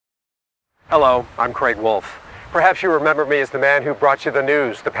Hello, I'm Craig Wolf. Perhaps you remember me as the man who brought you the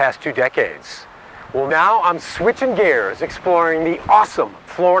news the past 2 decades. Well, now I'm switching gears, exploring the awesome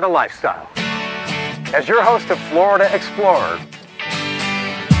Florida lifestyle. As your host of Florida Explorer,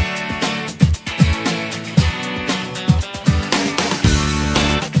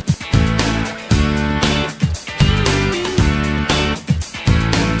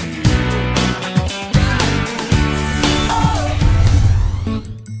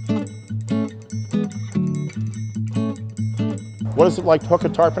 what is it like to hook a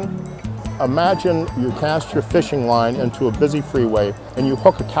tarpon? Imagine you cast your fishing line into a busy freeway and you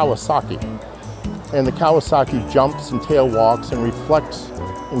hook a Kawasaki. And the Kawasaki jumps and tail walks and reflects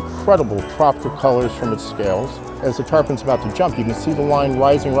incredible tropical colors from its scales. As the tarpon's about to jump, you can see the line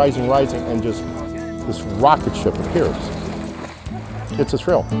rising, rising, rising, and just this rocket ship appears. It's a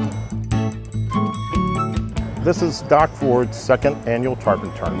thrill. This is Doc Ford's second annual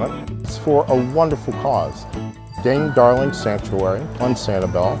tarpon tournament. It's for a wonderful cause. Dane Darling Sanctuary on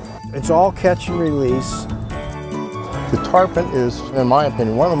Sanibel. It's all catch and release. The tarpon is, in my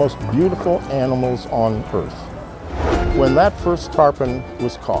opinion, one of the most beautiful animals on earth. When that first tarpon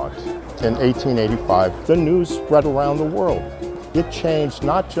was caught in 1885, the news spread around the world. It changed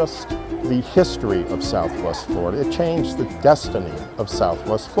not just the history of Southwest Florida, it changed the destiny of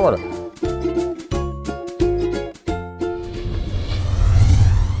Southwest Florida.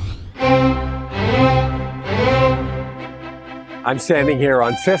 I'm standing here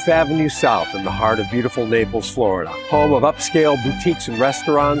on 5th Avenue South in the heart of beautiful Naples, Florida, home of upscale boutiques and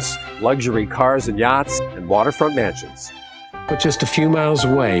restaurants, luxury cars and yachts, and waterfront mansions. But just a few miles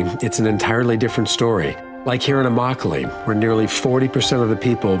away, it's an entirely different story. Like here in Immokalee, where nearly 40% of the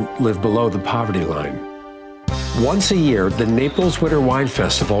people live below the poverty line. Once a year, the Naples Winter Wine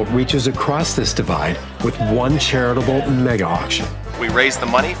Festival reaches across this divide with one charitable mega auction. We raise the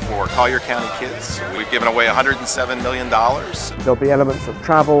money for Collier County kids. We've given away $107 million. There'll be elements of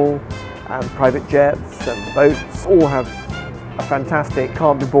travel and private jets and boats. All have a fantastic,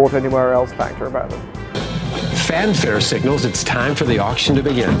 can't be bought anywhere else factor about them. Fanfare signals it's time for the auction to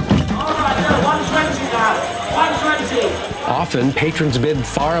begin. All right, now, 120 now, 120. Often, patrons bid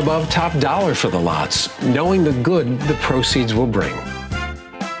far above top dollar for the lots, knowing the good the proceeds will bring.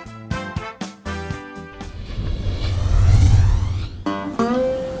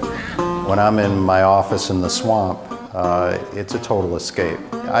 When I'm in my office in the swamp, it's a total escape.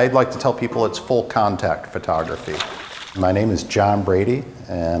 I'd like to tell people it's full contact photography. My name is John Brady,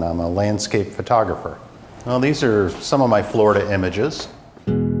 and I'm a landscape photographer. Well, these are some of my Florida images.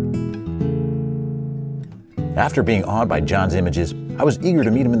 After being awed by John's images, I was eager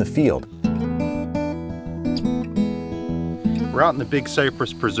to meet him in the field. We're out in the Big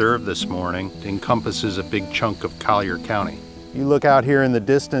Cypress Preserve this morning. It encompasses a big chunk of Collier County. You look out here in the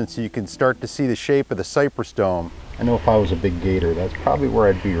distance, you can start to see the shape of the Cypress Dome. I know if I was a big gator, that's probably where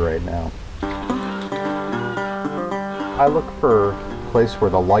I'd be right now. I look for a place where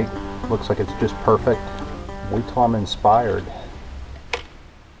the light looks like it's just perfect. Wait till I'm inspired.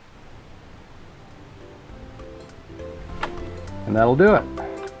 And that'll do it.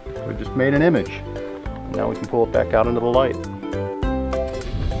 We just made an image. Now we can pull it back out into the light.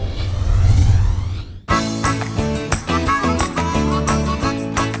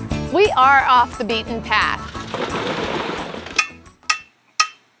 We are off the beaten path.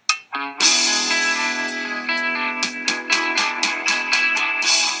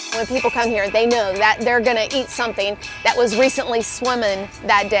 When people come here, they know that they're gonna eat something that was recently swimming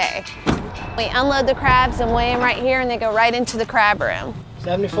that day. We unload the crabs and weigh them right here, and they go right into the crab room.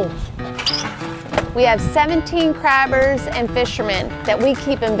 74. We have 17 crabbers and fishermen that we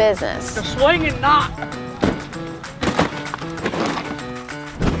keep in business. The swing and knock.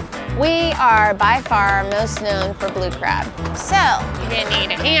 We are by far most known for blue crab. So, you're gonna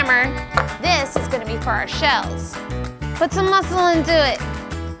need a hammer. This is gonna be for our shells. Put some muscle into it.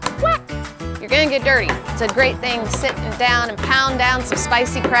 Whack! You're gonna get dirty. It's a great thing sitting down and pound down some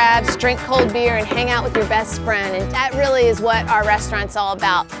spicy crabs, drink cold beer, and hang out with your best friend. And that really is what our restaurant's all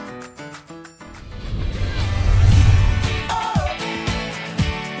about.